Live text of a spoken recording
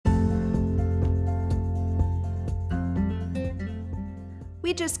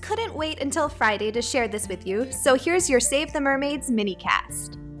We just couldn't wait until Friday to share this with you, so here's your Save the Mermaids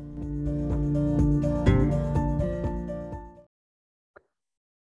mini-cast.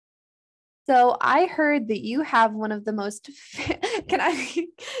 So I heard that you have one of the most can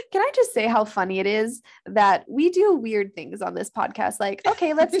I just say how funny it is that we do weird things on this podcast? Like,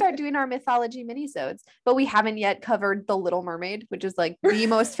 okay, let's start doing our mythology minisodes, but we haven't yet covered The Little Mermaid, which is like the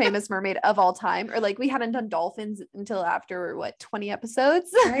most famous mermaid of all time. Or like we hadn't done dolphins until after 20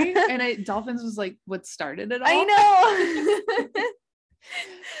 episodes. Right? And dolphins was like what started it all. I know.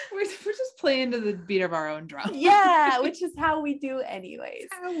 We're just playing to the beat of our own drum. Yeah, which is how we do anyways.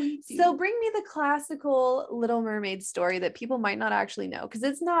 How we do. So bring me the classical Little Mermaid story that people might not actually know, because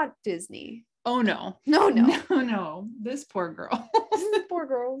it's not Disney. Oh no. No. This poor girl. Poor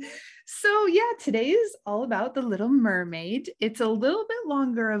girl. So yeah, today is all about The Little Mermaid. It's a little bit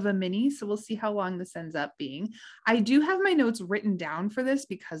longer of a mini, so we'll see how long this ends up being. I do have my notes written down for this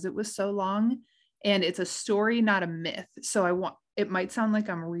because it was so long, and it's a story, not a myth. So it might sound like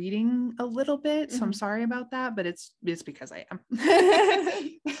I'm reading a little bit, so I'm sorry about that, but it's because I am.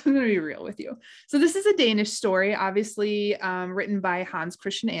 I'm going to be real with you. So this is a Danish story, obviously written by Hans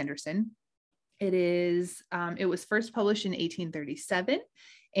Christian Andersen. It was first published in 1837,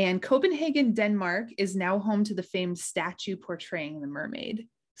 and Copenhagen, Denmark is now home to the famed statue portraying the mermaid.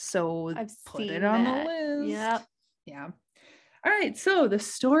 So I've put seen it on that. the list. Yep. Yeah. All right. So the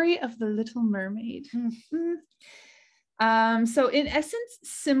story of the Little Mermaid. So in essence,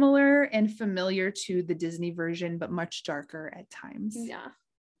 similar and familiar to the Disney version, but much darker at times. Yeah.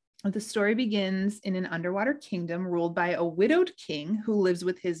 The story begins in an underwater kingdom ruled by a widowed king who lives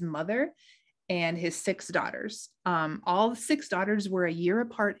with his mother and his 6 daughters. All 6 daughters were a year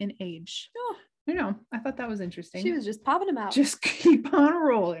apart in age. Oh, I know. I thought that was interesting. she was just popping them out. Just keep on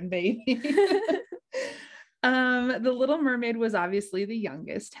rolling, baby. The Little Mermaid was obviously the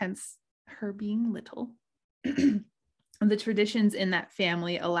youngest, hence her being little. The traditions in that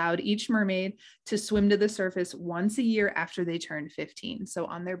family allowed each mermaid to swim to the surface once a year after they turned 15. So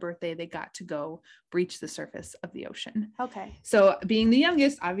on their birthday, they got to go breach the surface of the ocean. Okay. So being the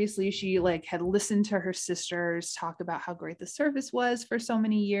youngest, obviously she had listened to her sisters talk about how great the surface was for so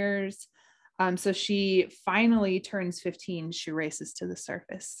many years. So she finally turns 15. She races to the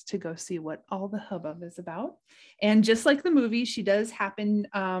surface to go see what all the hubbub is about. And just like the movie, she does happen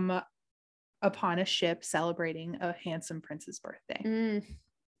upon a ship celebrating a handsome prince's birthday.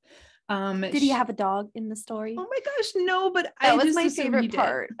 Did he have a dog in the story? Oh my gosh, no, but that was my favorite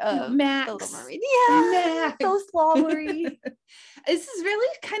part of Max. The Little Mermaid. Yeah, Max. so slobbery. This is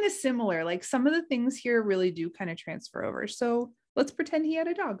really kind of similar. Like some of the things here really do kind of transfer over. So let's pretend he had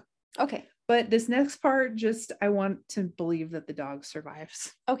a dog. Okay. But this next part, I want to believe that the dog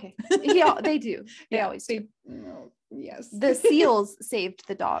survives. Okay. Yeah, they do. They always do. Yes. The seals saved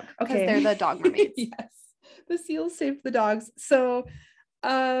the dog because they're the dog mermaids. Yes. The seals saved the dogs. So,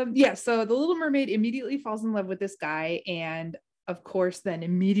 so the Little Mermaid immediately falls in love with this guy. And of course, then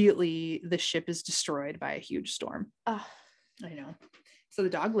immediately the ship is destroyed by a huge storm. I know. So the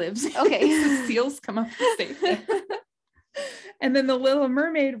dog lives. Okay. The seals come up to save him. And then the Little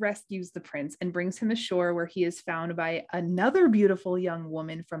Mermaid rescues the prince and brings him ashore, where he is found by another beautiful young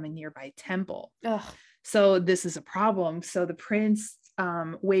woman from a nearby temple. Ugh. So this is a problem. So the prince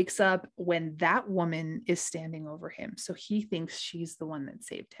wakes up when that woman is standing over him. So he thinks she's the one that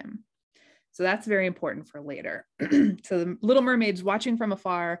saved him. So that's very important for later. So the Little Mermaid's watching from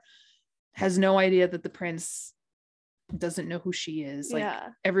afar, has no idea that the prince doesn't know who she is. Like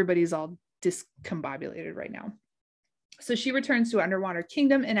everybody's all discombobulated right now. So she returns to Underwater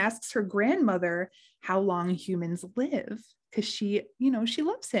Kingdom and asks her grandmother how long humans live, because she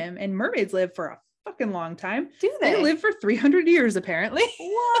loves him, and mermaids live for a fucking long time. Do they? They live for 300 years apparently.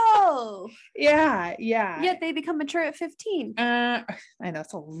 Whoa. Yeah. Yet they become mature at 15. I know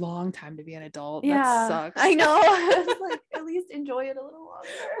it's a long time to be an adult. Yeah. That sucks. I know. Like, at least enjoy it a little longer.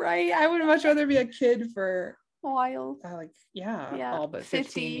 Right. I would much rather be a kid for a while. All but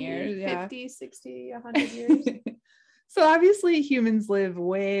 15 years. Yeah. 50, 60, 100 years. So obviously humans live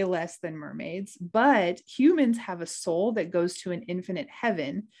way less than mermaids, but humans have a soul that goes to an infinite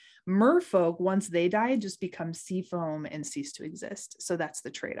heaven. Merfolk, once they die, just become sea foam and cease to exist. So that's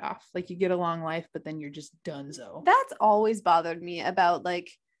the trade-off. Like you get a long life, but then you're just donezo. That's always bothered me about like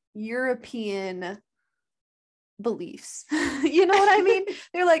European beliefs. You know what I mean?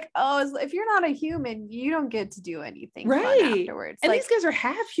 They're like, oh, if you're not a human, you don't get to do anything fun afterwards. And like, these guys are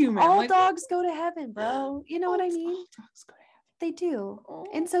half human. All dogs go to heaven, bro. You know what I mean? All dogs go to heaven. They do.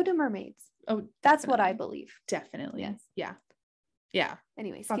 And so do mermaids. Oh, that's what I believe. Definitely. Yes. Yeah.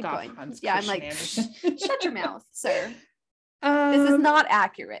 Anyways, Fuck keep off, going. Hans I'm Christian like, shut your mouth, sir. This is not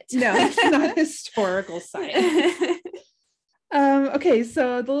accurate. No, it's not historical science. Okay,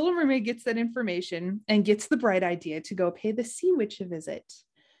 so the Little Mermaid gets that information and gets the bright idea to go pay the Sea Witch a visit.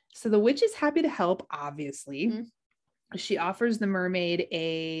 So the witch is happy to help, obviously. Mhm. She offers the mermaid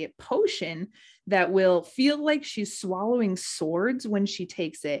a potion that will feel like she's swallowing swords when she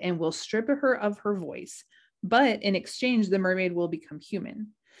takes it and will strip her of her voice. But in exchange, the mermaid will become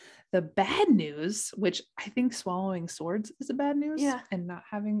human. The bad news, which I think swallowing swords is a bad news, and not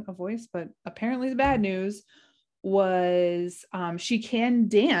having a voice, but apparently the bad news was she can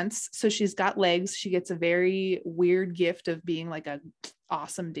dance. So she's got legs. She gets a very weird gift of being like a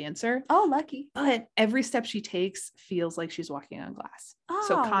awesome dancer. Oh, lucky. But every step she takes feels like she's walking on glass.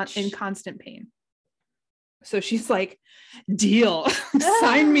 So in constant pain. So she's like, deal,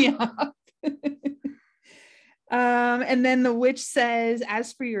 sign me up. And then the witch says,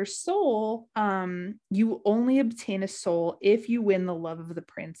 as for your soul, you only obtain a soul if you win the love of the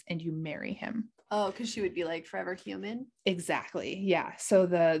prince and you marry him. Oh, because she would be like forever human. Exactly. Yeah. So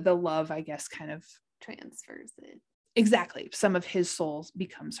the love, I guess, kind of transfers it. Exactly. Some of his souls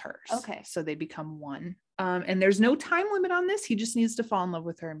becomes hers. Okay. So they become one. And there's no time limit on this. He just needs to fall in love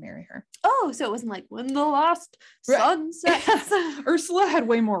with her and marry her. Oh, so it wasn't like when the last sun sets. Ursula had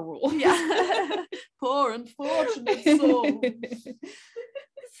way more rules. Yeah. Poor unfortunate soul.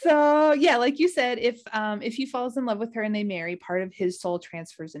 So yeah, like you said, if he falls in love with her and they marry, part of his soul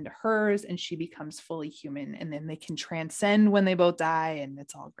transfers into hers and she becomes fully human, and then they can transcend when they both die, and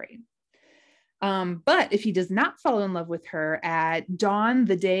it's all great. But if he does not fall in love with her at dawn,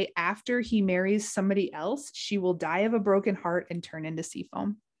 the day after he marries somebody else, she will die of a broken heart and turn into sea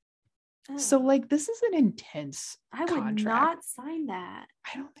foam. Oh. So like, this is an intense contract. would not sign that.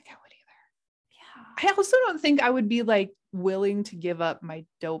 I don't think I would either. Yeah. I also don't think I would be like willing to give up my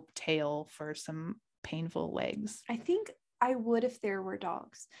dope tail for some painful legs. I think I would if there were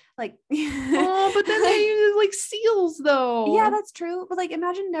dogs. Like, oh, but then they use like seals though. Yeah, that's true. But like,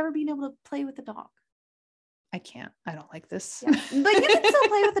 imagine never being able to play with a dog. I can't. I don't like this. Yeah. But you can still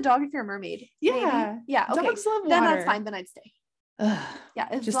play with a dog if you're a mermaid. Yeah. Maybe. Yeah. Okay. Dogs love water. Then that's fine. Then I'd stay. Ugh. Yeah.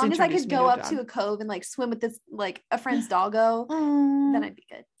 As long as I could go up to a cove and like swim with this, like a friend's doggo, then I'd be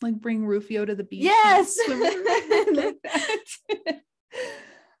good. Like bring Rufio to the beach. Yes. Like that.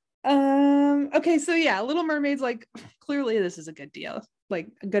 Okay, so yeah, Little Mermaid's like, clearly this is a good deal, like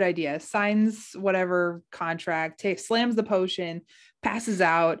a good idea. Signs whatever contract, slams the potion, passes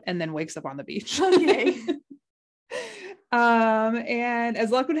out, and then wakes up on the beach. Okay. And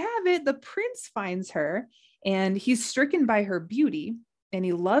as luck would have it, the prince finds her and he's stricken by her beauty, and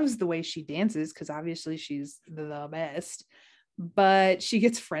he loves the way she dances because obviously she's the best. But she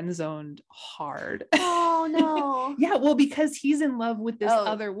gets friend zoned hard. Oh no. Yeah, well, because he's in love with this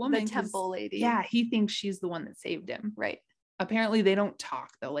other woman, the temple lady. Yeah, he thinks she's the one that saved him. Right. Apparently they don't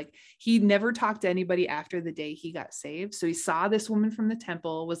talk though. Like, he never talked to anybody after the day he got saved. So he saw this woman from the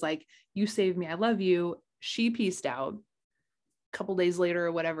temple, was like, you saved me, I love you. She pieced out. A couple days later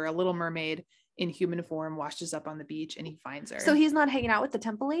or whatever, a Little Mermaid in human form washes up on the beach and he finds her. So he's not hanging out with the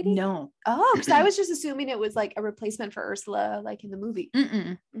temple lady? No. Oh, because I was just assuming it was like a replacement for Ursula, like in the movie.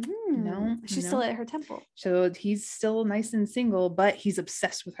 No. She's still at her temple. So he's still nice and single, but he's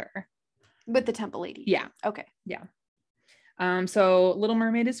obsessed with her. With the temple lady. Yeah. Okay. Yeah. So Little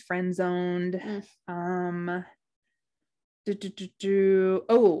Mermaid is friend zoned.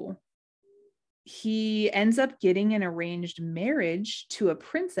 He ends up getting an arranged marriage to a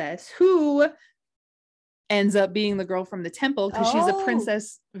princess who ends up being the girl from the temple, because she's a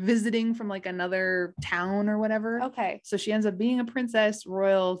princess visiting from like another town or whatever. Okay. So she ends up being a princess.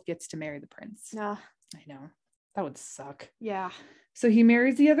 Royal gets to marry the prince. Yeah. I know. That would suck. Yeah. So he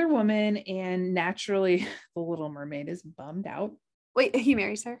marries the other woman, and naturally the Little Mermaid is bummed out. Wait, he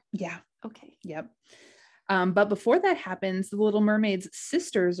marries her? Yeah. Okay. Yep. But before that happens, the Little Mermaid's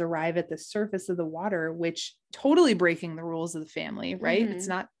sisters arrive at the surface of the water, which totally breaking the rules of the family, right? It's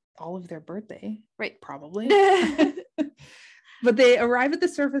not all of their birthday, right? Probably. But they arrive at the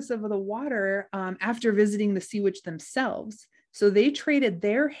surface of the water after visiting the Sea Witch themselves. So they traded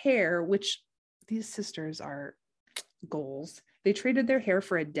their hair, which these sisters are goals. They traded their hair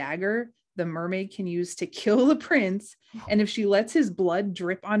for a dagger the mermaid can use to kill the prince. And if she lets his blood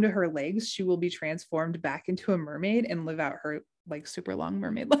drip onto her legs, she will be transformed back into a mermaid and live out her like super long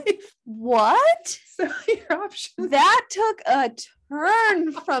mermaid life. What? So your options. That took a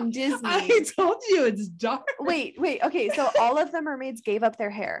turn from Disney. I told you it's dark. Wait. Okay. So all of the mermaids gave up their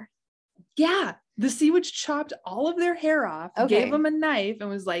hair. Yeah. The Sea Witch chopped all of their hair off, gave them a knife, and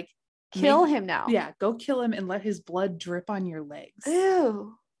was like, kill him now. Yeah. Go kill him and let his blood drip on your legs.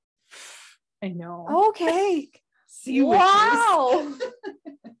 Ew. I know. Okay. sea witches. Wow.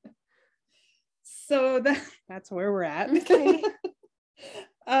 So that's where we're at. Okay.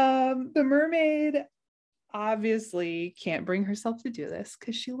 The mermaid obviously can't bring herself to do this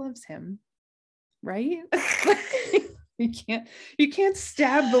because she loves him, right? You can't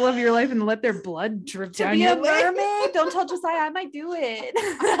stab the love of your life and let their blood drip down your leg. To be a mermaid? Don't tell Josiah I might do it.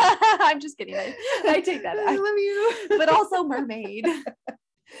 I'm just kidding. I take that back. I love you. But also mermaid.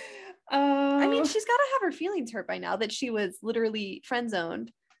 I mean, Oh, she's got to have her feelings hurt by now that she was literally friend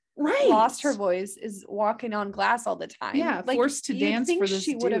zoned, right. lost her voice, is walking on glass all the time. Yeah, forced to you'd dance think for this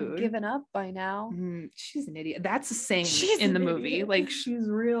she would have dude. given up by now. She's an idiot. That's a saying She's in the an movie. idiot. Like, she's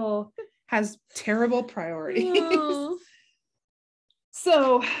real, has terrible priorities. Oh.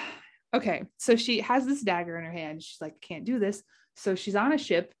 So, okay. So she has this dagger in her hand. She's like, can't do this. So she's on a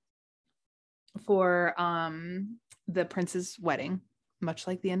ship for the prince's wedding, much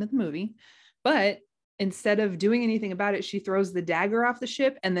like the end of the movie. But instead of doing anything about it, she throws the dagger off the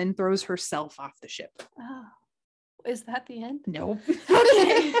ship and then throws herself off the ship. Oh. Is that the end? Nope.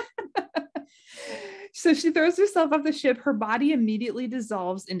 Okay. So she throws herself off the ship. Her body immediately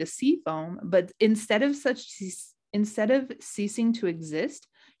dissolves into sea foam, but instead of ceasing to exist,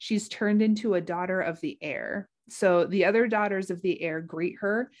 she's turned into a daughter of the air. So the other daughters of the air greet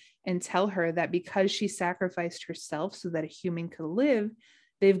her and tell her that because she sacrificed herself so that a human could live,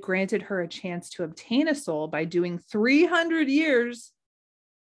 they've granted her a chance to obtain a soul by doing 300 years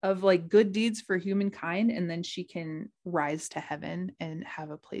of like good deeds for humankind, and then she can rise to heaven and have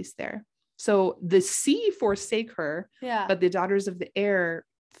a place there. So the sea forsake her, Yeah. but the daughters of the air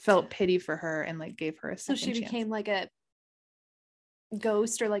felt pity for her and like gave her a So second she chance. became like a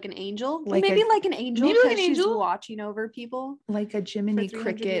ghost or like an angel. Like Maybe a- like an angel. maybe like an 'cause she's angel. watching over people. Like a Jiminy 300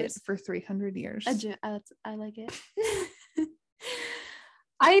 Cricket years. for 300 years. I like it.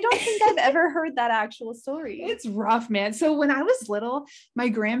 I don't think I've ever heard that actual story. It's rough, man. So when I was little, my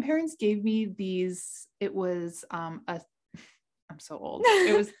grandparents gave me these, it was I'm so old.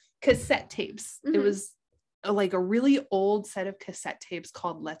 It was cassette tapes. It Mhm. was like a really old set of cassette tapes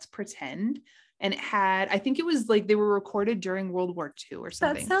called Let's Pretend. And it had, I think it was like they were recorded during World War II or That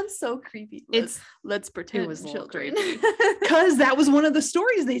something. sounds so creepy. It Let's pretend was a little children. Because that was one of the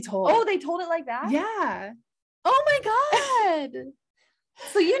stories they told. Oh, they told it like that? yeah. Oh my God.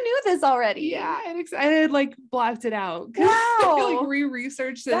 So you knew this already. Yeah. I had like blocked it out. Wow. I like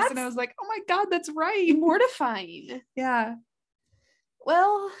re-researched this and I That's- was like, oh my God, that's right. Mortifying. Yeah.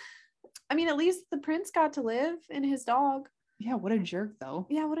 Well, I mean, at least the prince got to live and his dog. Yeah. What a jerk though.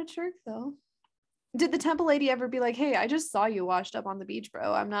 Yeah, what a jerk though. Did the temple lady ever be like, hey, I just saw you washed up on the beach,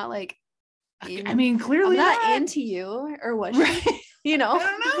 bro. I'm not like, I mean, I'm clearly not into you, or was she? Right. You know, I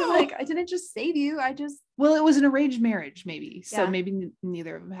don't know. like I didn't just save you. I just Well, it was an arranged marriage, maybe. So Yeah. maybe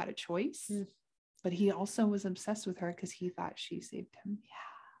neither of them had a choice. Mm. But he also was obsessed with her because he thought she saved him. Yeah.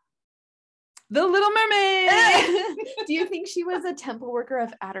 The Little Mermaid. Do you think she was a temple worker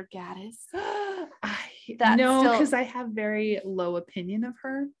of Atargatis? No, still- because I have very low opinion of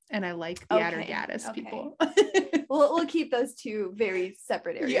her, and I like the Okay, Atargatis okay. people. We'll keep those two very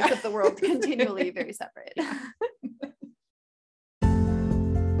separate areas Yeah. of the world continually very separate.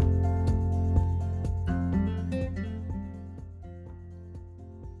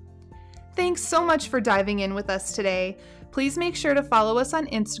 Thanks so much for diving in with us today. Please make sure to follow us on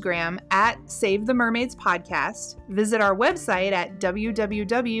Instagram at Save the Mermaids Podcast. Visit our website at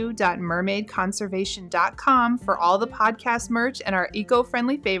www.mermaidconservation.com for all the podcast merch and our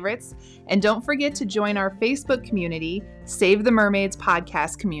eco-friendly favorites. And don't forget to join our Facebook community, Save the Mermaids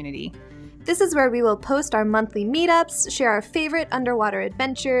Podcast Community. This is where we will post our monthly meetups, share our favorite underwater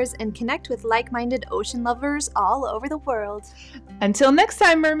adventures, and connect with like-minded ocean lovers all over the world. Until next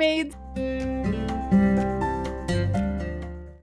time, mermaids!